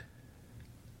attacked,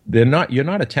 you're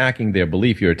not attacking their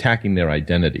belief, you're attacking their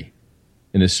identity.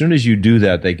 And as soon as you do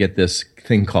that, they get this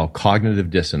thing called cognitive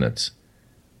dissonance.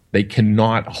 They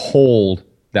cannot hold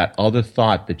that other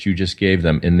thought that you just gave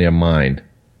them in their mind.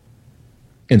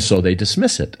 And so they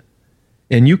dismiss it.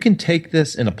 And you can take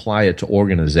this and apply it to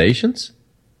organizations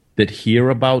that hear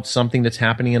about something that's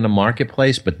happening in the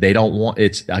marketplace, but they don't want,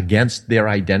 it's against their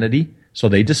identity, so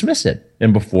they dismiss it.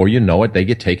 And before you know it, they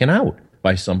get taken out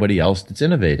by somebody else that's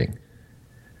innovating.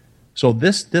 So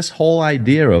this whole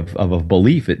idea of a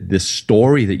belief, this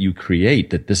story that you create,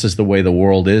 that this is the way the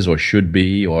world is or should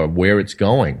be or where it's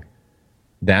going,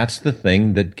 that's the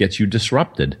thing that gets you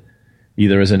disrupted,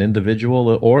 either as an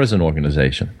individual or as an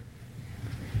organization.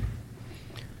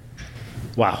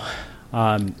 Wow.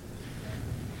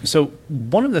 So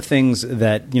one of the things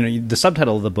that, the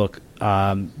subtitle of the book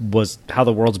was how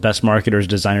the world's best marketers,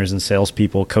 designers, and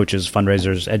salespeople, coaches,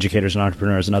 fundraisers, educators, and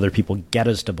entrepreneurs, and other people get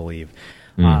us to believe.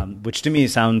 Which to me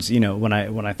sounds, when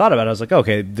I thought about it, I was like,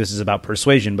 okay, this is about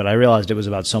persuasion, but I realized it was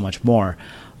about so much more.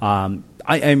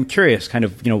 I'm curious, kind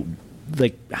of,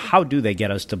 like, how do they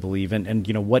get us to believe, and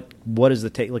what is the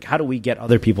take? Like, how do we get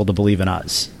other people to believe in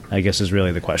us? I guess is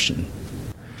really the question.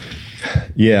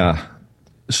 Yeah.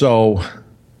 So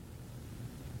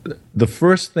the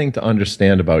first thing to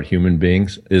understand about human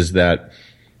beings is that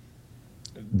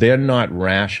they're not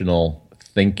rational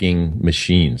thinking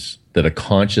machines that are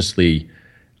consciously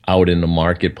out in the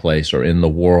marketplace or in the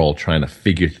world trying to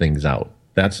figure things out.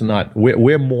 That's not.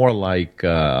 We're more like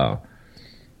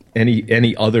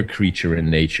any other creature in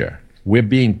nature. We're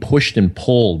being pushed and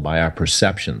pulled by our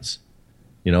perceptions.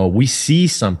 We see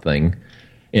something,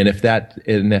 and if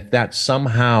that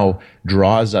somehow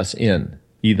draws us in,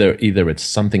 either it's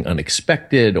something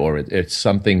unexpected or it's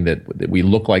something that we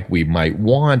look like we might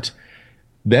want,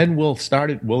 then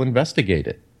we'll investigate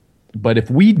it. But if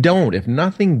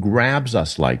nothing grabs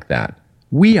us like that,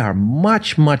 we are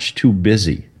much, much too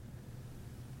busy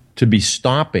to be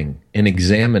stopping and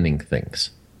examining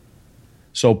things.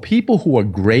 So people who are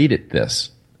great at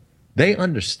this, they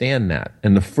understand that.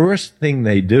 And the first thing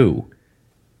they do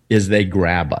is they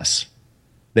grab us.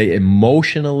 They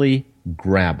emotionally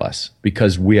grab us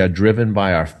because we are driven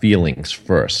by our feelings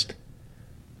first.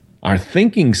 Our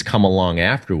thinkings come along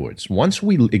afterwards. Once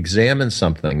we examine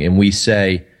something and we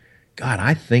say, God,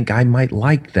 I think I might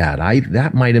like that.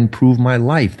 That might improve my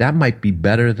life. That might be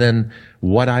better than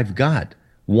what I've got.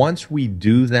 Once we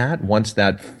do that, once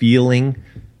that feeling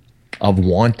of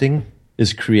wanting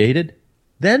is created,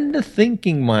 then the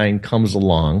thinking mind comes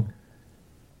along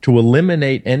to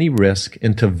eliminate any risk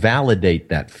and to validate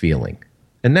that feeling.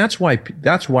 And that's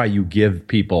why you give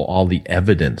people all the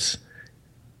evidence,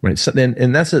 right? So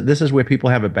this is where people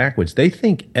have it backwards. They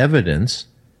think evidence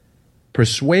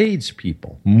persuades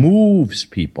people, moves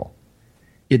people.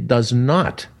 It does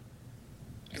not.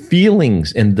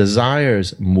 Feelings and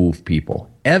desires move people.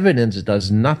 Evidence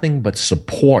does nothing but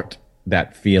support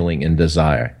that feeling and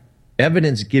desire.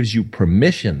 Evidence gives you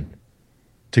permission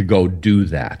to go do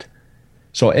that.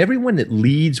 So everyone that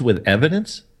leads with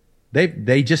evidence,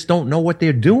 they just don't know what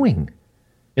they're doing.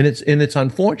 And it's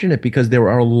unfortunate because there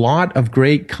are a lot of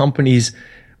great companies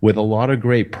with a lot of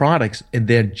great products, and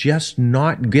they're just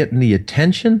not getting the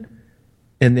attention,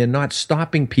 and they're not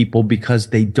stopping people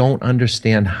because they don't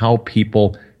understand how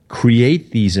people create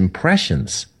these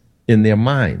impressions in their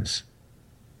minds.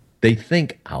 They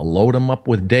think, I'll load them up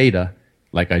with data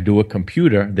like I do a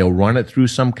computer. They'll run it through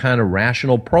some kind of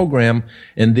rational program,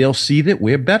 and they'll see that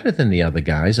we're better than the other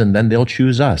guys, and then they'll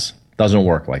choose us. Doesn't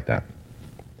work like that.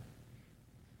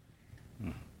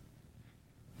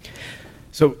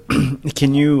 So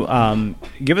can you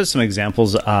give us some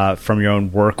examples from your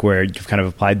own work where you've kind of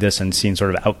applied this and seen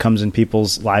sort of outcomes in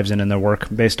people's lives and in their work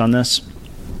based on this?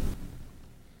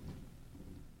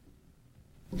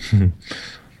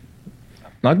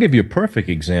 I'll give you a perfect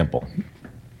example.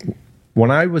 When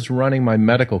I was running my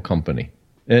medical company,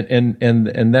 and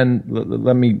then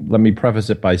let me preface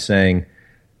it by saying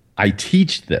I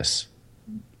teach this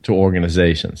to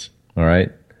organizations, all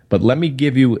right? But let me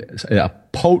give you a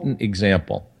potent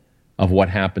example of what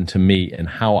happened to me and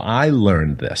how I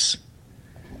learned this.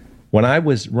 When I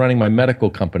was running my medical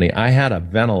company, I had a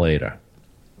ventilator,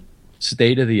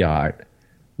 state of the art,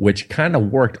 which kind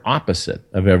of worked opposite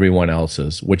of everyone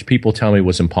else's, which people tell me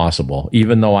was impossible,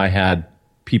 even though I had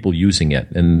people using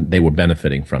it and they were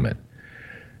benefiting from it.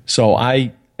 So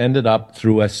I ended up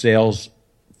through a sales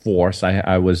force.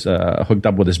 I was hooked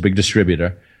up with this big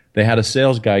distributor. They had a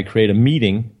sales guy create a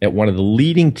meeting at one of the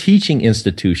leading teaching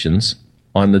institutions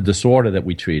on the disorder that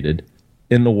we treated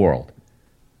in the world.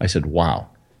 I said, wow.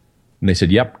 And they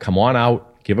said, yep, come on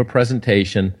out, give a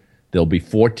presentation. There'll be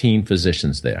 14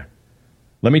 physicians there.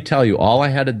 Let me tell you, all I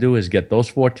had to do is get those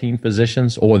 14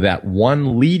 physicians or that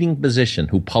one leading physician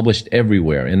who published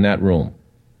everywhere in that room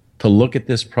to look at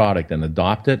this product and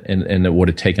adopt it, and it would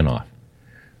have taken off.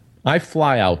 I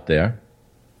fly out there.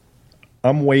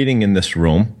 I'm waiting in this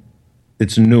room.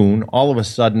 It's noon. All of a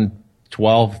sudden,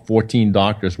 12, 14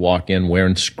 doctors walk in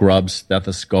wearing scrubs,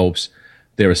 stethoscopes.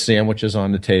 There are sandwiches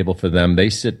on the table for them. They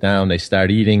sit down. They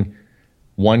start eating.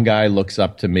 One guy looks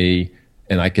up to me,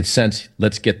 and I could sense,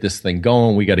 let's get this thing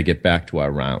going. We got to get back to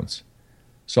our rounds.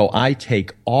 So I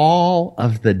take all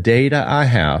of the data I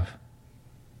have,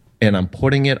 and I'm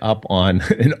putting it up on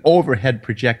an overhead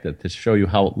projector to show you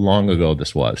how long ago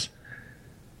this was.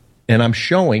 And I'm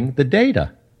showing the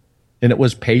data. And it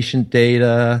was patient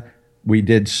data. We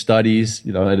did studies,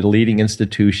 at a leading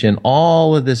institution,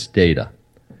 all of this data.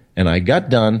 And I got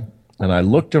done, and I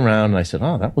looked around, and I said,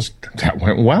 oh, that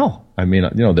went well. I mean,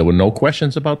 there were no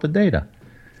questions about the data.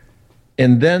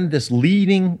 And then this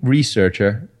leading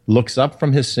researcher looks up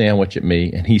from his sandwich at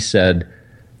me, and he said,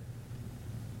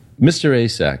 Mr.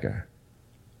 Asacker,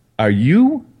 are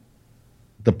you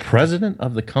the president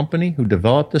of the company who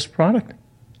developed this product?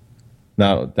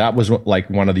 Now, that was like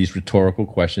one of these rhetorical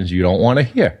questions you don't want to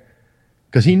hear,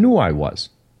 because he knew I was.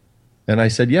 And I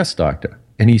said, yes, doctor.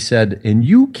 And he said, and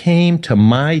you came to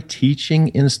my teaching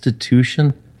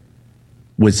institution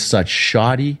with such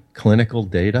shoddy clinical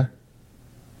data?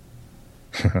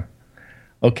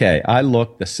 Okay, I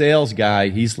look, the sales guy,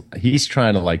 he's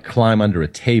trying to like climb under a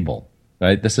table,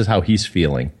 right? This is how he's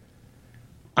feeling.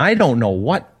 I don't know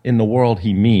what in the world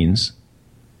he means.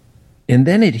 And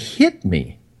then it hit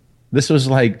me. This was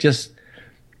like just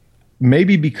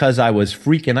maybe because I was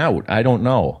freaking out. I don't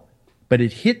know. But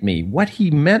it hit me. What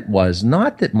he meant was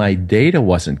not that my data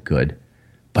wasn't good,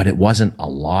 but it wasn't a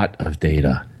lot of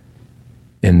data.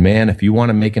 And man, if you want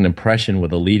to make an impression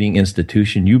with a leading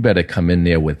institution, you better come in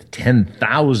there with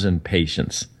 10,000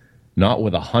 patients, not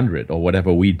with 100 or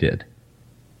whatever we did.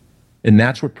 And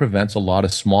that's what prevents a lot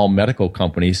of small medical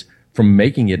companies from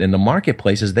making it in the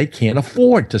marketplace, is they can't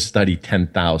afford to study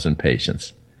 10,000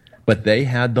 patients. But they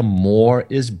had the more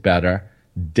is better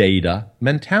data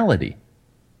mentality,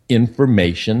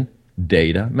 information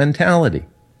data mentality.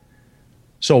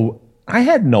 So I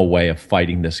had no way of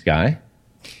fighting this guy.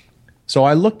 So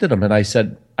I looked at him and I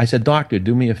said, doctor,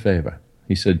 do me a favor.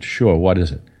 He said, sure, what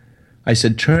is it? I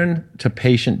said, turn to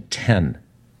patient 10.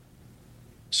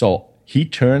 So he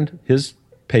turned his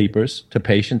papers to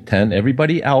patient 10.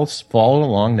 Everybody else followed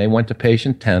along. They went to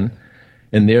patient 10.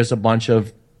 And there's a bunch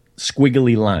of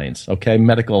squiggly lines, okay?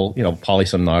 Medical,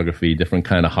 polysomnography, different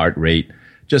kind of heart rate.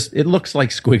 Just, it looks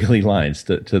like squiggly lines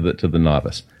to the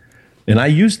novice. And I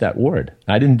used that word.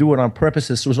 I didn't do it on purpose.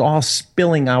 This was all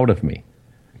spilling out of me.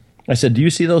 I said, do you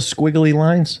see those squiggly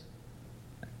lines?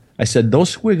 I said,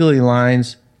 those squiggly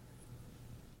lines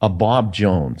are Bob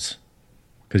Jones,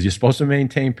 because you're supposed to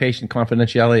maintain patient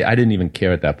confidentiality. I didn't even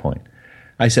care at that point.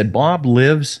 I said, Bob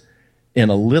lives in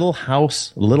a little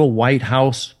house, a little white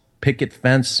house, picket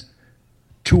fence,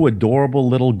 2 adorable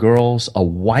little girls, a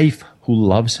wife who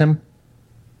loves him.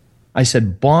 I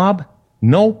said, Bob,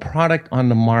 no product on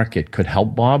the market could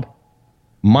help Bob.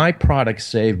 My product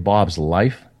saved Bob's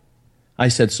life. I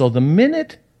said, so the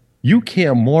minute you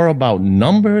care more about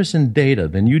numbers and data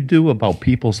than you do about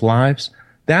people's lives,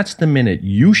 that's the minute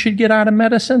you should get out of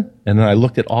medicine. And then I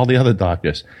looked at all the other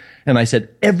doctors and I said,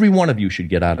 every one of you should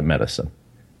get out of medicine.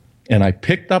 And I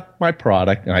picked up my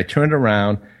product and I turned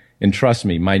around, and trust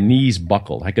me, my knees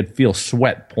buckled. I could feel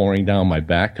sweat pouring down my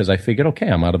back because I figured, okay,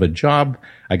 I'm out of a job.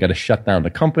 I got to shut down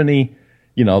the company.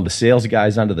 The sales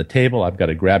guy's under the table. I've got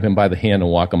to grab him by the hand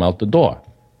and walk him out the door.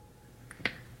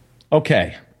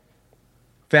 Okay,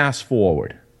 fast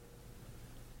forward.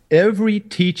 Every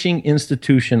teaching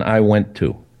institution I went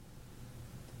to,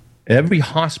 every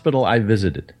hospital I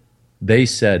visited, they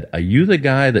said, are you the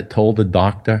guy that told the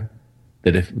doctor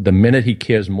that if the minute he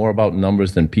cares more about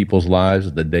numbers than people's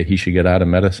lives, the day he should get out of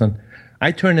medicine?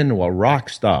 I turned into a rock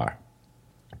star.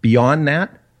 Beyond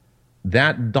that,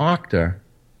 that doctor,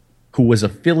 who was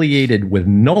affiliated with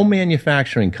no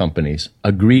manufacturing companies,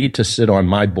 agreed to sit on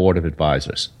my board of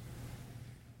advisors.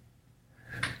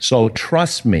 So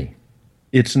trust me,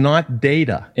 it's not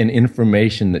data and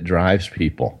information that drives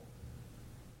people.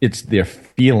 It's their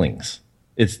feelings.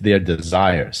 It's their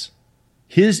desires.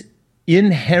 His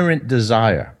inherent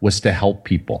desire was to help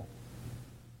people.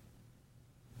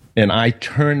 And I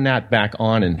turned that back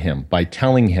on in him by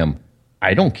telling him,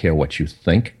 I don't care what you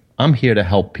think. I'm here to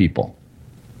help people.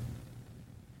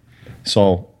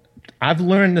 So I've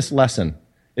learned this lesson.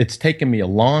 It's taken me a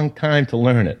long time to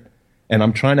learn it. And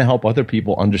I'm trying to help other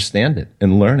people understand it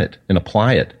and learn it and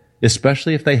apply it,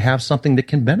 especially if they have something that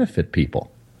can benefit people.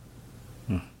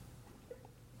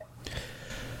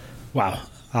 Wow.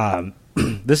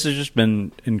 This has just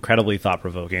been incredibly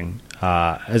thought-provoking,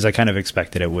 as I kind of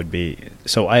expected it would be.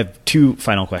 So I have 2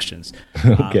 final questions.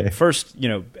 Okay. First,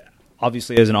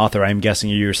 obviously as an author, I'm guessing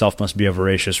you yourself must be a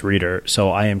voracious reader.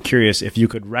 So I am curious if you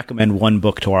could recommend one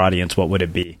book to our audience, what would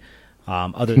it be?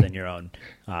 Other than your own.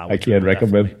 I can't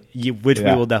recommend. Which we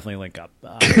will definitely link up.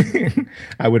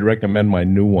 I would recommend my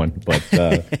new one, but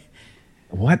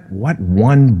what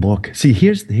one book? See,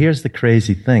 here's the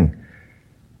crazy thing.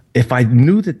 If I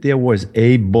knew that there was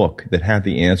a book that had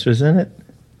the answers in it,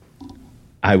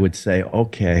 I would say,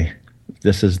 okay,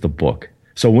 this is the book.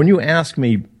 So when you ask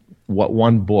me what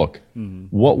one book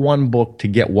to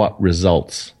get what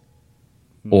results,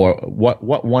 or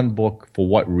what one book for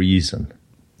what reason?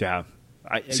 Yeah.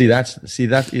 See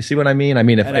that? You see what I mean? I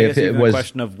mean, if I guess it was a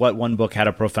question of what one book had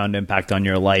a profound impact on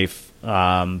your life,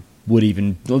 would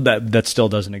even that still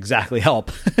doesn't exactly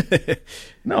help.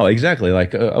 No, exactly.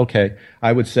 Like, okay,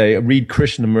 I would say read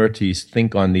Krishnamurti's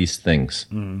Think on These Things.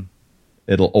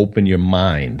 It'll open your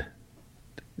mind,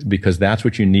 because that's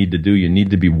what you need to do. You need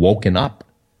to be woken up,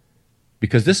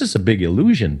 because this is a big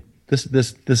illusion.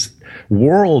 This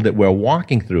world that we're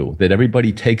walking through, that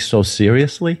everybody takes so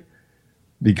seriously,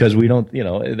 because we don't,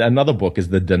 another book is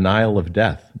The Denial of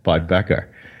Death by Becker,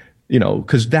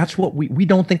 because that's what we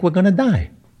don't think we're going to die.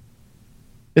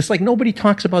 It's like nobody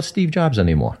talks about Steve Jobs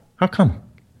anymore. How come?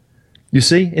 You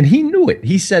see? And he knew it.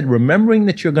 He said, remembering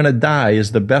that you're going to die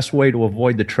is the best way to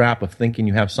avoid the trap of thinking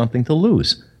you have something to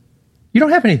lose. You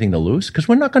don't have anything to lose, because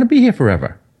we're not going to be here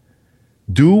forever.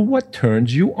 Do what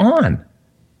turns you on.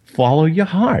 Follow your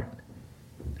heart.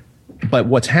 But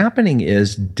what's happening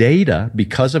is data,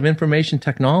 because of information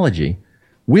technology,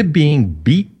 we're being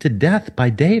beat to death by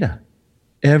data.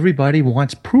 Everybody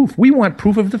wants proof. We want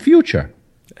proof of the future.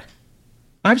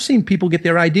 I've seen people get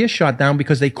their ideas shot down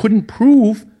because they couldn't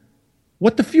prove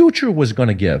what the future was going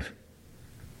to give.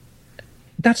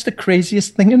 That's the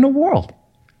craziest thing in the world.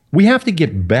 We have to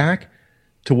get back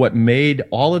to what made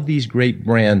all of these great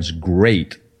brands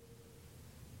great,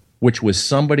 which was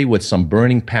somebody with some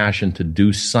burning passion to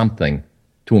do something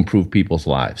to improve people's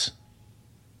lives,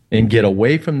 and get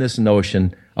away from this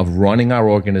notion of running our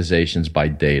organizations by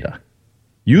data.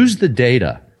 Use the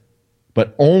data,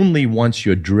 but only once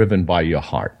you're driven by your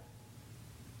heart.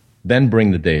 Then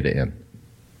bring the data in.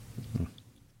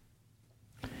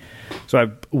 So I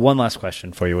have one last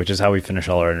question for you, which is how we finish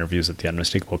all our interviews at the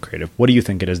Unmistakable Creative. What do you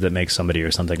think it is that makes somebody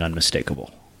or something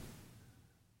unmistakable?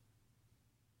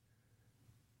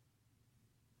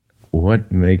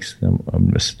 What makes them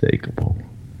unmistakable?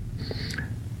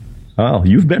 Oh,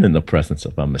 you've been in the presence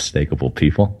of unmistakable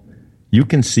people. You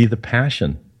can see the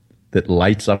passion that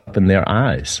lights up in their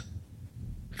eyes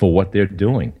for what they're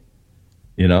doing.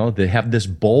 They have this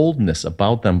boldness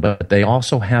about them, but they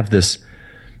also have this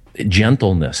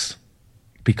gentleness,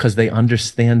 because they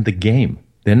understand the game.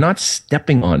 They're not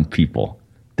stepping on people.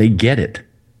 They get it.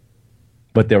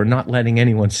 But they're not letting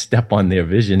anyone step on their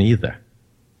vision either.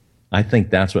 I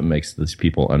think that's what makes these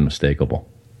people unmistakable.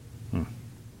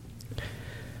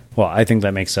 Well, I think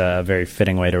that makes a very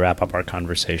fitting way to wrap up our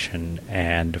conversation.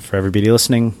 And for everybody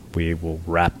listening, we will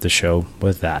wrap the show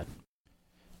with that.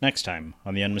 Next time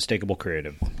on The Unmistakable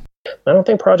Creative. I don't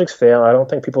think projects fail. I don't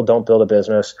think people don't build a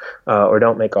business or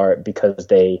don't make art because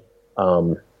they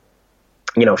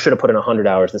should have put in 100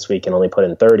 hours this week and only put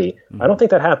in 30. I don't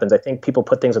think that happens. I think people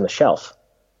put things on the shelf,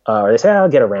 or they say, I'll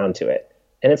get around to it.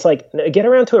 And it's like, get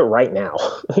around to it right now.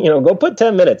 Go put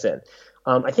 10 minutes in.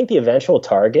 I think the eventual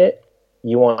target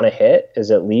you want to hit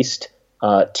is at least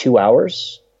 2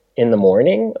 hours in the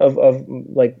morning of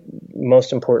like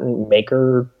most important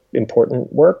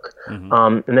important work.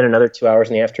 And then another 2 hours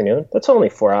in the afternoon. That's only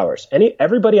 4 hours.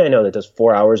 Everybody I know that does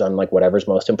 4 hours on like whatever's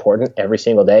most important every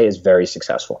single day is very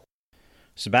successful.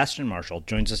 Sebastian Marshall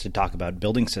joins us to talk about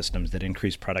building systems that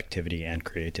increase productivity and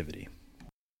creativity.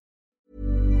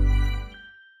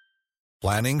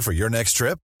 Planning for your next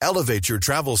trip? Elevate your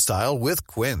travel style with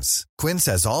Quince. Quince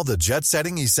has all the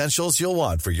jet-setting essentials you'll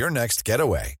want for your next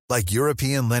getaway, like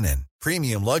European linen,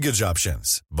 premium luggage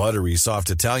options, buttery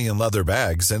soft Italian leather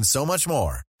bags, and so much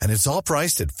more. And it's all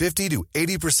priced at 50 to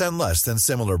 80% less than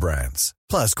similar brands.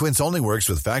 Plus, Quince only works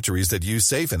with factories that use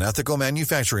safe and ethical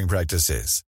manufacturing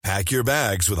practices. Pack your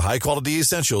bags with high-quality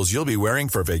essentials you'll be wearing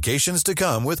for vacations to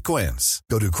come with Quince.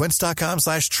 Go to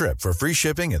quince.com/trip for free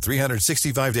shipping and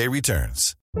 365-day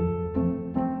returns.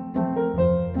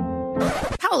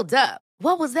 Hold up.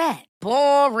 What was that?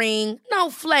 Boring. No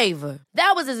flavor.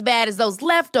 That was as bad as those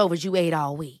leftovers you ate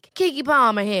all week. Keke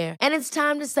Palmer here. And it's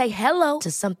time to say hello to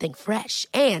something fresh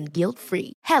and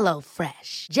guilt-free. Hello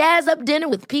Fresh. Jazz up dinner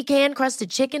with pecan-crusted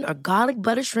chicken or garlic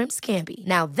butter shrimp scampi.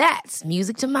 Now that's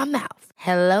music to my mouth.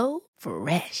 Hello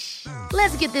Fresh.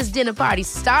 Let's get this dinner party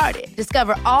started.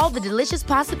 Discover all the delicious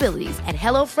possibilities at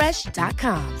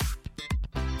HelloFresh.com.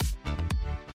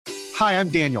 Hi, I'm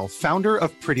Daniel, founder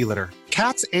of Pretty Litter.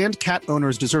 Cats and cat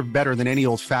owners deserve better than any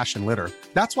old-fashioned litter.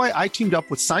 That's why I teamed up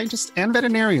with scientists and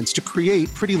veterinarians to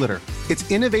create Pretty Litter. Its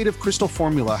innovative crystal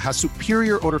formula has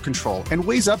superior odor control and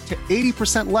weighs up to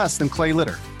 80% less than clay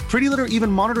litter. Pretty Litter even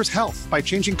monitors health by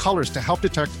changing colors to help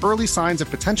detect early signs of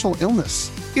potential illness.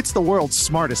 It's the world's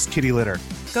smartest kitty litter.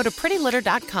 Go to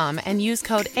prettylitter.com and use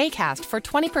code ACAST for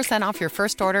 20% off your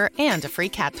first order and a free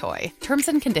cat toy. Terms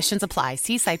and conditions apply.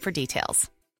 See site for details.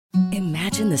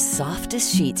 Imagine the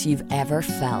softest sheets you've ever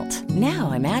felt.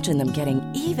 Now imagine them getting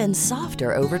even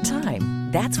softer over time.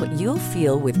 That's what you'll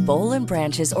feel with Bowl and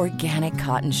Branch's organic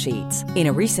cotton sheets. In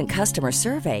a recent customer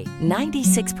survey,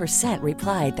 96%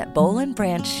 replied that Bowl and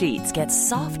Branch sheets get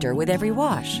softer with every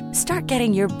wash. Start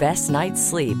getting your best night's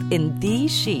sleep in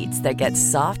these sheets that get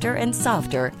softer and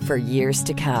softer for years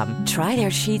to come. Try their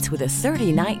sheets with a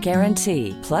 30-night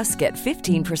guarantee. Plus, get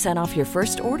 15% off your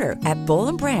first order at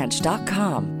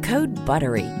bowlandbranch.com. Code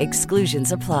BUTTERY.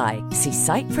 Exclusions apply. See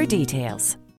site for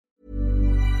details.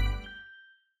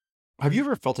 Have you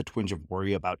ever felt a twinge of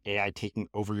worry about AI taking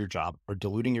over your job or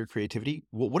diluting your creativity?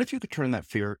 Well, what if you could turn that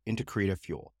fear into creative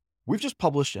fuel? We've just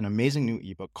published an amazing new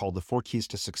ebook called The 4 Keys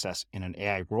to Success in an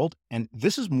AI World, and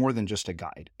this is more than just a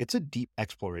guide. It's a deep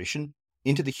exploration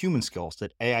into the human skills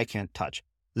that AI can't touch,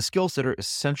 the skills that are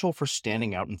essential for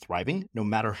standing out and thriving, no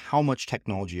matter how much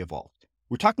technology evolves.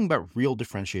 We're talking about real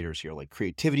differentiators here, like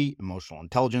creativity, emotional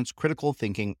intelligence, critical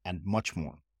thinking, and much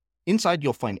more. Inside,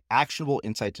 you'll find actionable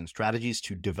insights and strategies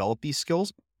to develop these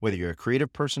skills, whether you're a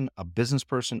creative person, a business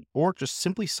person, or just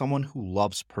simply someone who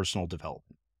loves personal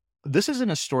development. This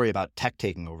isn't a story about tech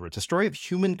taking over. It's a story of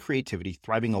human creativity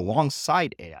thriving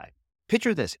alongside AI.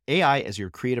 Picture this, AI as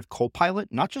your creative co-pilot,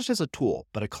 not just as a tool,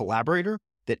 but a collaborator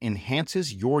that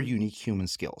enhances your unique human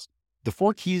skills. The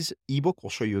 4 Keys ebook will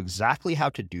show you exactly how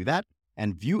to do that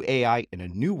and view AI in a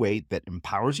new way that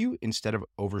empowers you instead of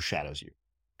overshadows you.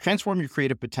 Transform your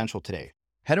creative potential today.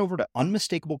 Head over to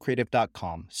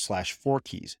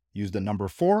unmistakablecreative.com/4keys. Use the number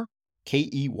 4,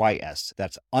 KEYS.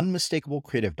 That's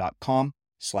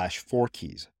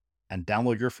unmistakablecreative.com/4keys and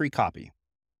download your free copy.